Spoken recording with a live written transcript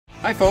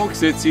Hi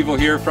folks, it's Evo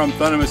here from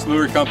Thundermist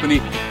Lure Company,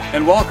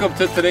 and welcome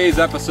to today's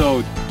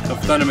episode of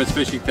Thundermist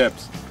Fishing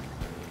Tips.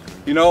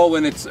 You know,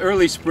 when it's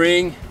early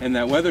spring and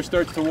that weather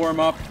starts to warm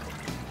up,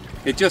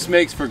 it just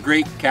makes for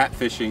great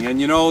catfishing. And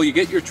you know, you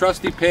get your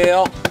trusty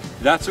pail.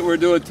 That's what we're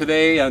doing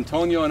today.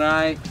 Antonio and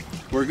I,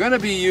 we're going to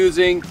be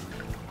using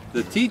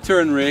the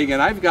T-turn rig,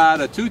 and I've got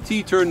a 2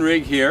 T-turn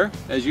rig here,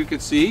 as you can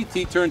see.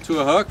 T-turn to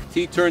a hook,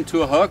 T-turn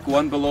to a hook,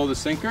 one below the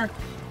sinker.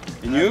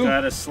 And I've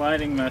got a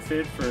sliding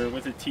method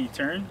with a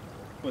T-turn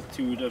with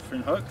 2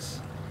 different hooks,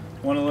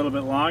 one a little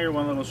bit longer,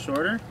 one a little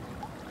shorter.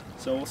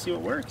 So we'll see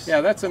what works. Yeah,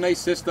 that's a nice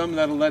system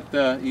that'll let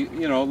the you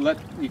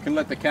can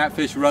let the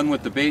catfish run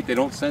with the bait. They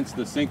don't sense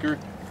the sinker.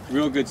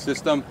 Real good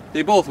system.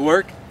 They both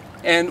work.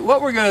 And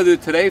what we're going to do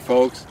today,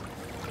 folks,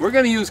 we're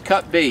going to use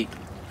cut bait.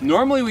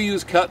 Normally we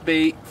use cut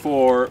bait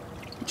for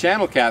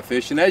channel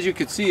catfish, and as you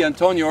can see,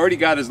 Antonio already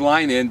got his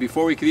line in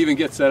before we could even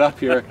get set up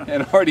here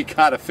and already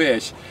caught a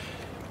fish.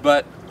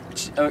 But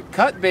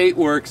cut bait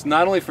works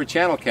not only for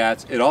channel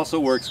cats, it also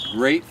works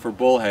great for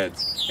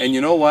bullheads. And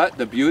you know what?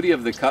 The beauty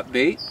of the cut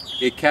bait,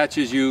 it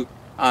catches you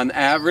on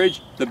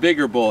average the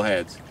bigger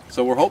bullheads.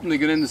 So we're hoping to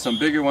get into some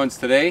bigger ones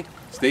today.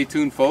 Stay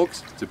tuned,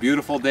 folks. It's a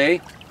beautiful day.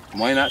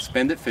 Why not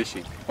spend it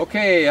fishing?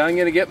 Okay, I'm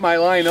gonna get my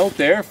line out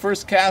there.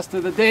 First cast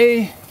of the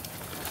day.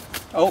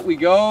 Out we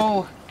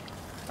go.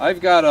 I've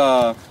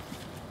got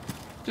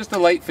just a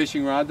light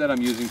fishing rod that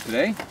I'm using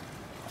today.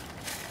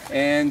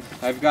 And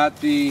I've got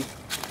the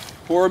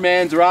poor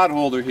man's rod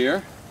holder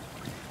here.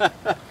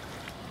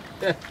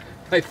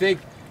 I think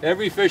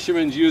every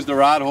fisherman's used a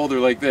rod holder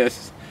like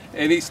this.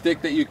 Any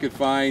stick that you could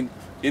find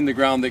in the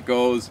ground that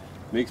goes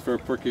makes for a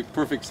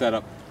perfect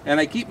setup. And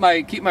I keep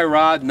my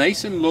rod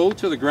nice and low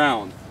to the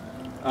ground.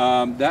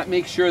 That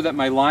makes sure that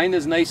my line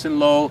is nice and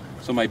low,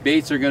 so my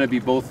baits are going to be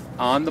both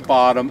on the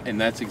bottom, and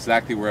that's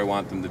exactly where I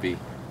want them to be.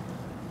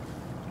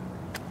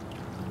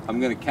 I'm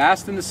going to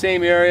cast in the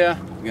same area.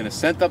 I'm going to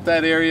scent up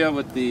that area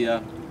with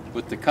the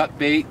cut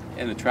bait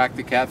and attract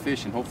the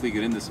catfish and hopefully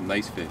get into some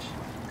nice fish.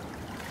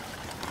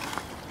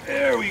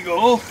 There we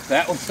go.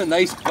 That was a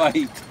nice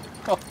bite.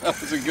 Oh, that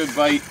was a good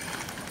bite.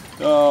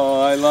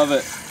 Oh, I love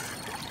it.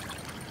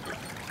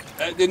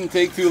 That didn't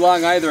take too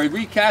long either. I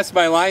recast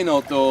my line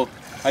out though.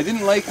 I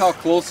didn't like how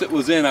close it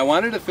was in. I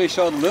wanted to fish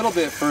out a little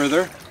bit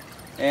further,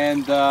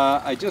 and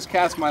I just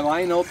cast my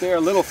line out there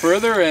a little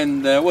further,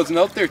 and it wasn't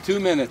out there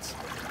 2 minutes.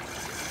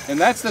 And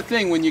that's the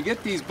thing, when you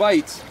get these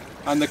bites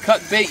on the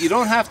cut bait, you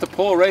don't have to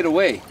pull right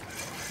away.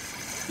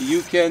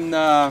 You can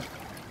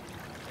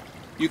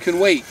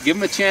wait. Give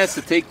them a chance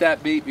to take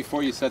that bait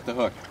before you set the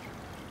hook.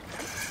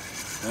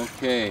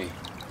 Okay.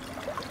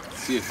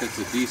 Let's see if it's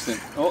a decent...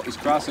 Oh, he's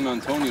crossing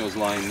Antonio's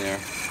line there.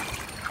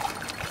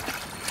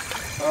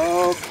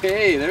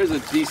 Okay, there's a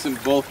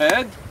decent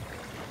bullhead.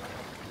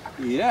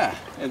 Yeah,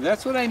 and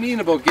that's what I mean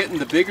about getting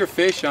the bigger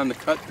fish on the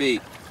cut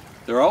bait.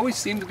 There always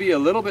seem to be a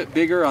little bit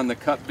bigger on the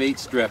cut bait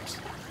strips.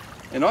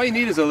 And all you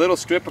need is a little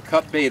strip of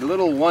cut bait, a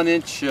little 1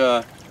 inch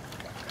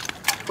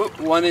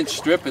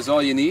strip is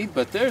all you need.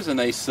 But there's a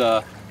nice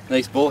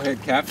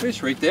bullhead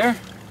catfish right there.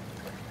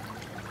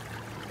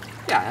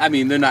 Yeah, I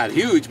mean, they're not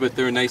huge, but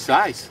they're a nice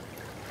size.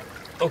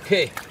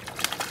 Okay.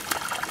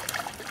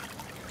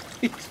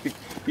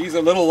 He's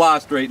a little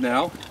lost right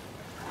now.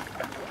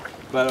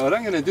 But what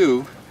I'm going to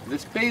do,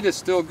 this bait is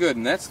still good,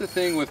 and that's the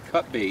thing with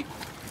cut bait.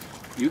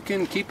 You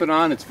can keep it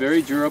on, it's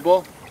very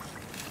durable.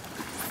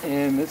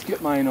 And let's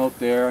get mine out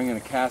there. I'm going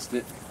to cast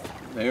it.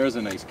 There's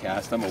a nice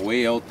cast. I'm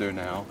way out there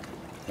now.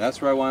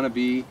 That's where I want to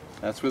be.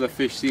 That's where the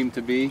fish seem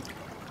to be.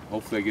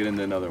 Hopefully I get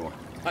into another one.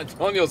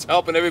 Antonio's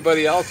helping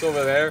everybody else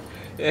over there.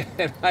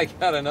 And I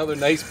got another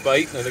nice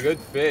bite and a good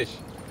fish.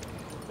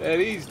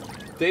 And he's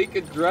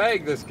taking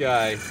drag, this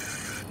guy.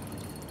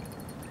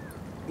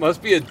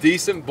 Must be a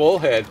decent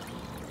bullhead.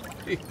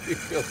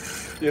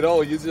 You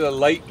know, using a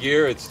light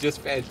gear, it's just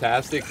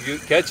fantastic.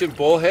 Catching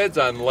bullheads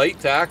on light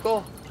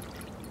tackle,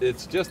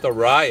 it's just a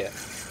riot.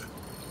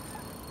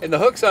 And the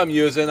hooks I'm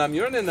using, I'm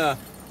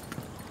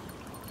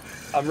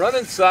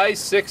running size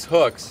 6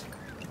 hooks,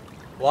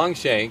 long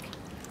shank,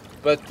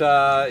 but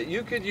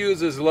you could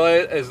use as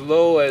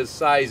low as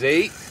size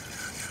 8.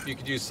 You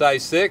could use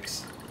size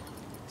 6,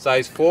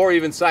 size 4,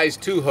 even size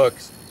 2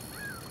 hooks.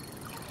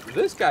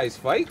 This guy's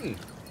fighting.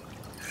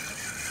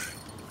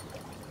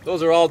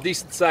 Those are all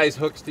decent sized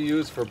hooks to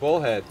use for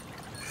bullhead.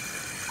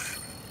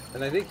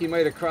 And I think he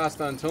might have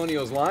crossed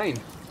Antonio's line.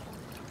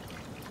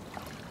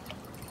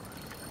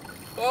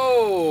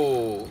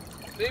 Oh,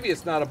 maybe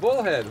it's not a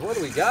bullhead. What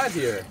do we got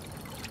here?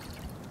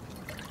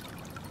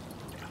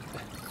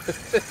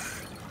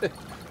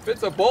 If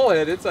it's a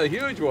bullhead, it's a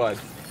huge one.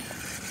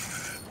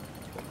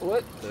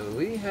 What do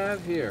we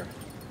have here?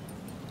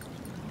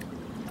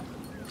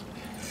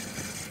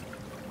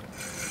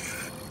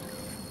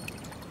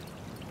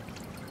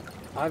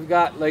 I've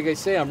got, like I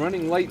say, I'm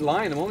running light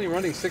line. I'm only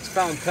running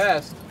 6-pound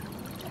test.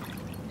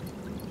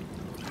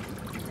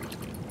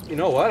 You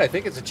know what? I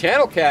think it's a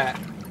channel cat.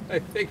 I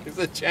think it's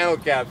a channel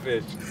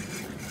catfish.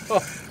 Oh,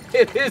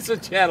 it is a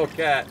channel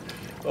cat.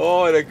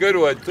 Oh, and a good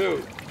one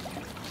too.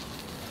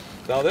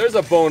 So there's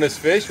a bonus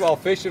fish while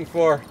fishing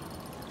for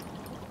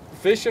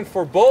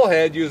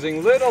bullhead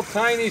using little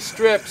tiny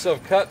strips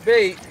of cut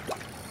bait.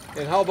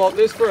 And how about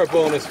this for a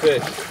bonus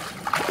fish?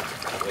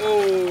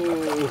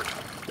 Oh,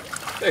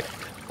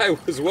 I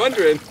was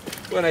wondering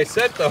when I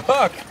set the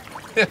hook.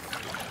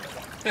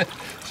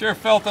 Sure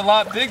felt a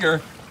lot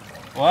bigger.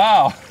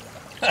 Wow.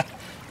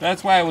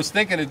 That's why I was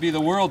thinking it'd be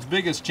the world's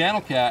biggest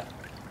channel cat,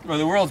 or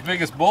the world's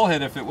biggest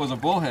bullhead if it was a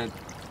bullhead.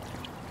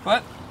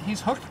 But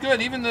he's hooked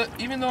good, even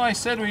though I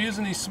said we're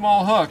using these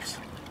small hooks.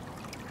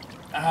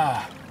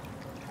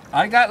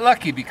 I got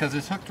lucky because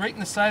it's hooked right in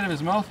the side of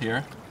his mouth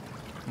here.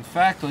 In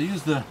fact, I'll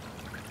use the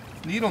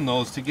needle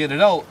nose to get it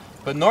out.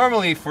 But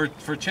normally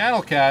for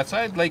channel cats,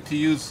 I'd like to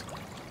use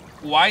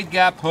wide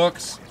gap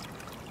hooks,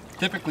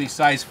 typically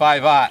size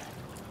 5/0.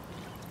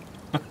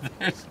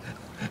 There's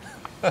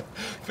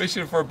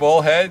fishing for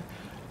bullhead,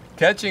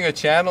 catching a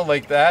channel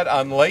like that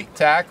on light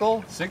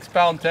tackle,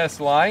 6-pound test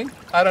line.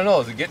 I don't know,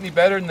 does it get any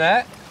better than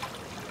that?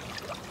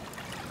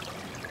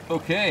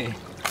 Okay.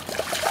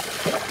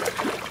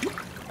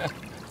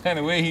 And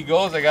away he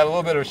goes. I got a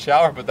little bit of a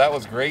shower, but that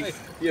was great.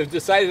 You've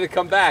decided to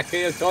come back,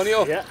 hey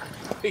Antonio? Yeah.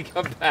 We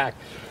come back.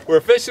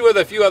 We're fishing with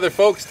a few other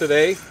folks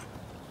today,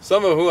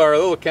 some of who are a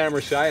little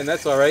camera shy, and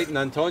that's all right. And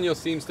Antonio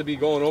seems to be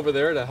going over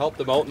there to help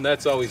them out, and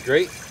that's always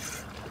great.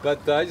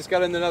 But I just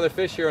got in another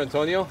fish here,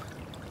 Antonio.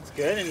 It's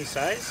good. Any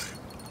size?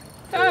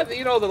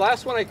 You know, the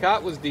last one I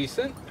caught was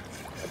decent.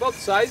 About the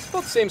size,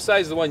 about the same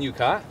size as the one you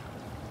caught.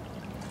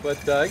 But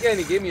again,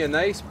 he gave me a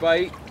nice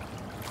bite.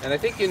 And I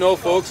think you know,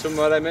 folks, from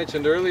what I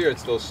mentioned earlier,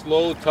 it's those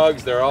slow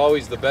tugs. They're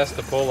always the best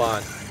to pull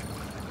on.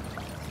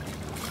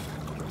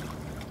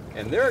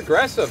 And they're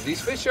aggressive.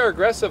 These fish are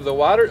aggressive. The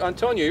water,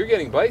 Antonio, you're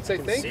getting bites, I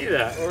think. See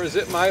that? Or is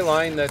it my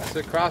line that's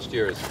across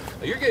yours?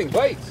 Oh, you're getting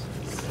bites.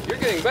 You're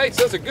getting bites.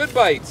 Those are good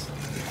bites.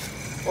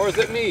 Or is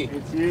it me?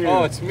 It's you.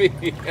 Oh, it's me.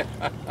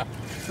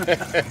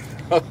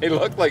 Well, they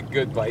look like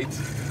good bites.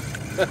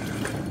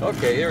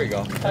 Okay, here we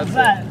go. How's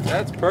that?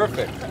 That's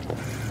perfect.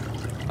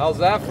 How's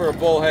that for a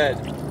bullhead?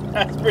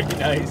 That's pretty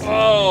nice.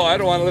 Oh, I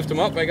don't want to lift them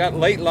up. I got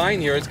light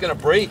line here. It's going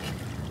to break.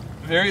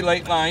 Very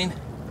light line.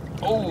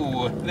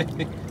 Oh,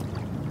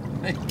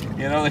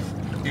 you know,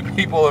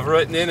 people have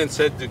written in and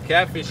said, do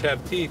catfish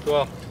have teeth?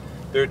 Well,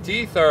 their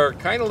teeth are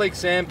kind of like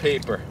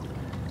sandpaper,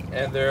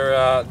 and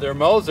their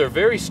mouths are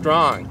very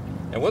strong.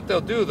 And what they'll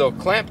do, they'll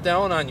clamp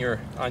down on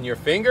your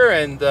finger,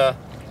 and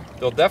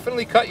they'll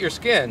definitely cut your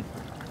skin.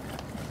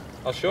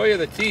 I'll show you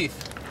the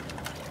teeth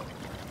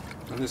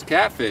on this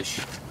catfish.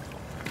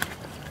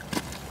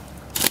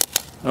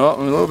 Oh,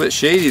 I'm a little bit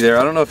shady there.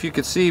 I don't know if you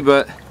could see,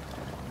 but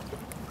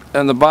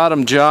on the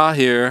bottom jaw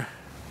here,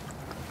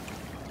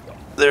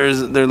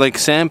 they're like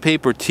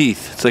sandpaper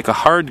teeth. It's like a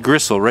hard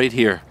gristle right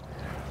here,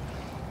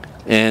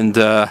 and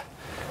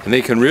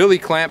they can really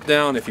clamp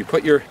down if you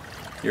put your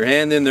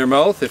hand in their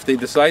mouth. If they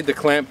decide to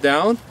clamp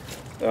down,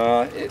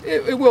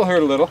 it will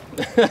hurt a little.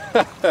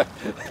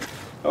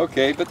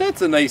 Okay, but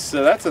that's a nice,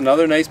 that's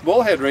another nice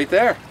bullhead right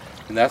there,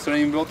 and that's what I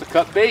even built the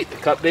cut bait. The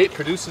cut bait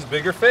produces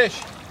bigger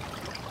fish.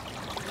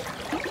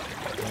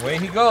 Away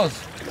he goes.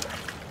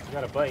 You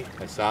got a bite.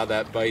 I saw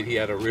that bite. He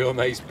had a real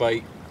nice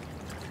bite.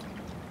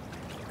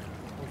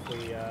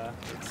 Hopefully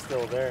it's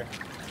still there.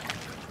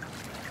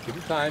 Give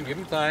him time, give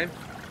him time.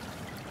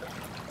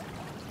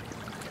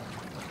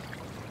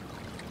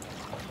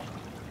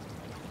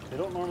 They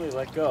don't normally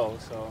let go,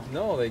 so.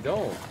 No, they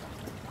don't.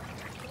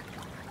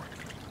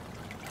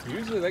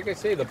 Usually, like I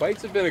say, the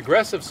bites have been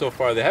aggressive so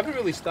far. They haven't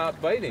really stopped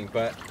biting,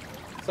 but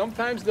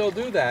sometimes they'll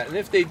do that. And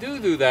if they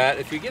do that,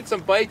 if you get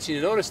some bites and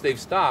you notice they've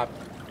stopped,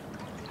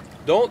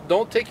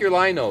 don't take your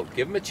line out.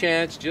 Give him a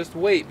chance. Just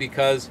wait,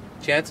 because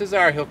chances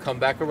are he'll come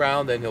back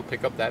around and he'll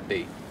pick up that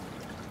bait.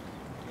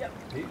 Yep.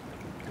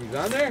 He's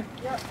on there?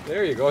 Yep.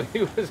 There you go. He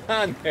was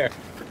on there.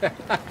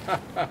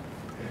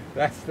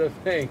 That's the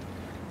thing.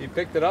 He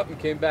picked it up and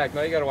came back.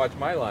 Now you got to watch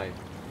my line.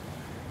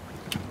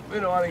 We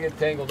don't want to get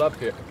tangled up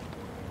here.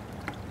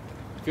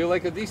 Feel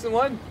like a decent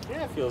one?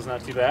 Yeah, it feels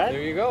not too bad.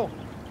 There you go.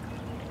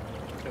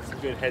 Got some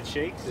good head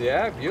shakes.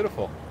 Yeah,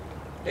 beautiful.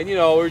 And you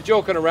know, we're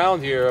joking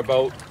around here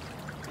about,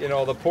 you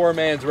know, the poor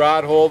man's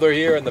rod holder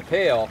here and the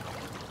pail.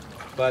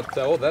 But,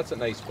 oh, that's a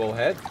nice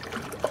bullhead.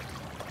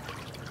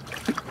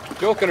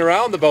 Joking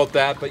around about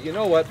that, but you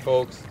know what,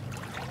 folks?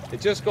 It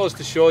just goes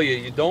to show you,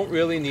 you don't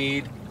really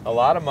need a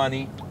lot of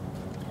money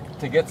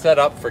to get set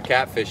up for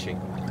catfishing.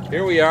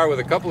 Here we are with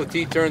a couple of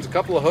T-turns, a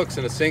couple of hooks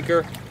and a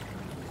sinker,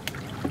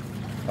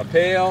 a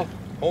pail,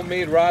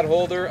 homemade rod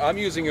holder. I'm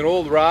using an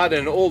old rod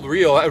and an old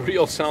reel. That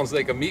reel sounds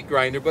like a meat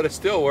grinder, but it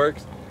still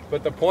works.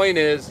 But the point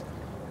is,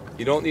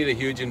 you don't need a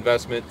huge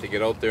investment to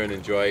get out there and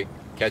enjoy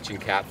catching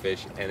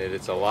catfish, and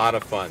it's a lot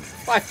of fun.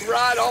 My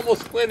rod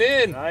almost went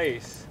in.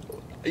 Nice.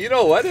 You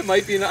know what? It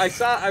might be. I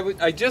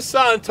just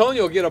saw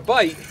Antonio get a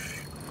bite.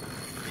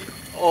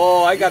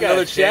 Oh, I got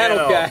another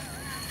channel cat.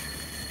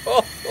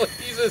 Oh,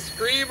 he's a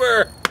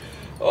screamer.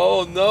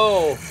 Oh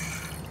no.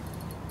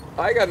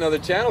 I got another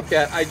channel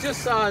cat. I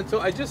just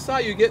saw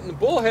you getting the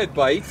bullhead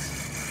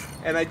bites,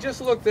 and I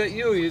just looked at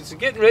you. He's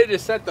getting ready to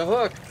set the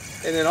hook,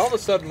 and then all of a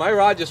sudden my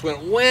rod just went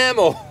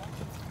whammo.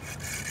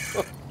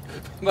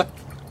 But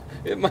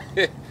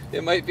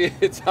it might be,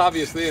 it's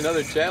obviously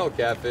another channel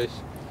catfish.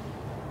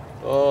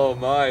 Oh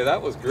my,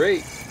 that was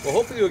great. Well,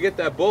 hopefully you'll get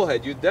that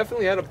bullhead. You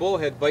definitely had a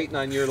bullhead biting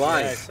on your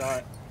line. Yeah, I saw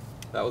it.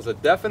 That was a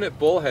definite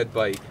bullhead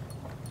bite.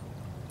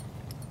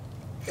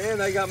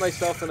 And I got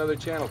myself another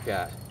channel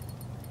cat.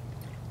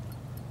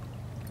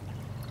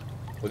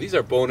 Well, these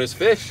are bonus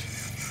fish.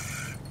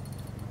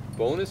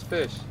 Bonus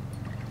fish.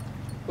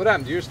 What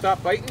happened? Did yours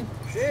stop biting?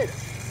 It did.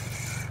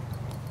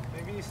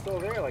 Maybe he's still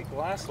there like the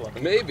last one.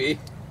 Maybe.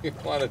 You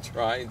want to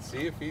try and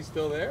see if he's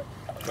still there?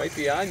 Might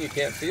be on, you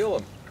can't feel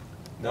him.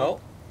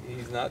 No,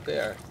 he's not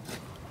there.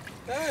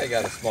 I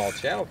got a small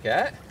channel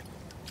cat.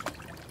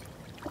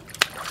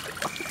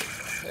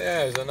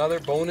 There's another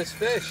bonus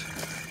fish.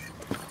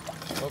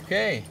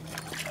 Okay.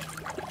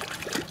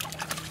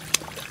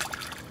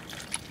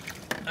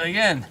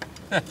 Again,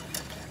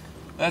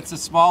 that's a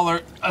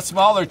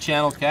smaller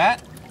channel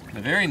cat. A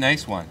very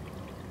nice one.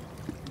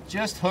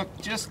 Just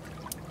hooked just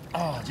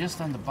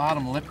on the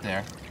bottom lip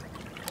there.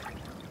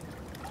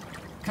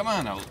 Come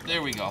on out.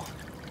 There we go.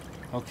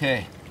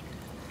 Okay.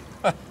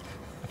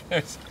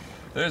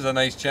 There's a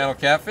nice channel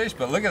catfish,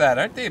 but look at that.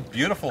 Aren't they a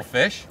beautiful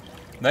fish?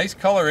 Nice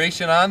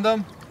coloration on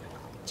them.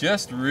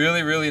 Just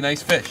really, really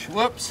nice fish.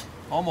 Whoops.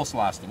 Almost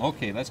lost them.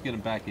 Okay, let's get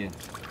them back in.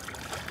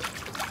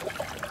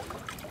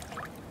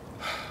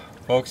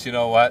 Folks, you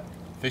know what?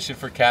 Fishing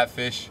for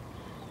catfish,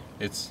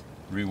 it's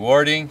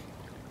rewarding.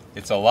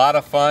 It's a lot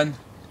of fun.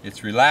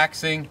 It's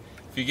relaxing.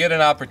 If you get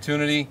an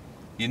opportunity,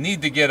 you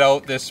need to get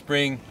out this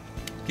spring.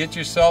 Get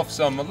yourself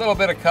a little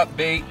bit of cut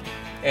bait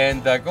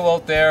and go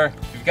out there.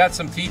 If you've got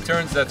some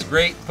T-turns, that's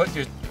great.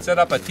 Set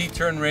up a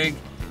T-turn rig.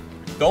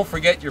 Don't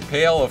forget your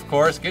pail, of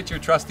course. Get your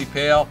trusty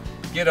pail.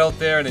 Get out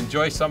there and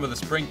enjoy some of the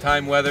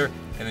springtime weather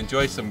and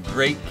enjoy some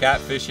great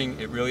catfishing.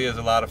 It really is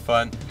a lot of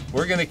fun.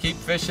 We're going to keep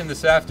fishing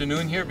this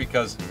afternoon here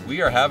because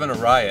we are having a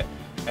riot.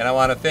 And I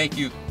want to thank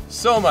you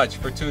so much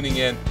for tuning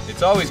in.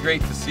 It's always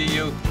great to see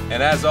you.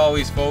 And as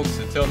always, folks,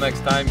 until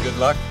next time, good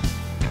luck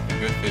and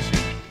good fishing.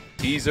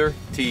 Teaser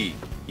T.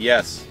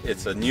 Yes,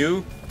 it's a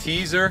new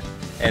teaser.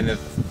 And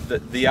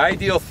the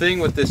ideal thing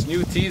with this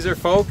new teaser,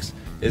 folks,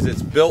 is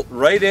it's built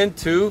right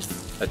into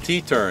a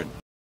T-turn.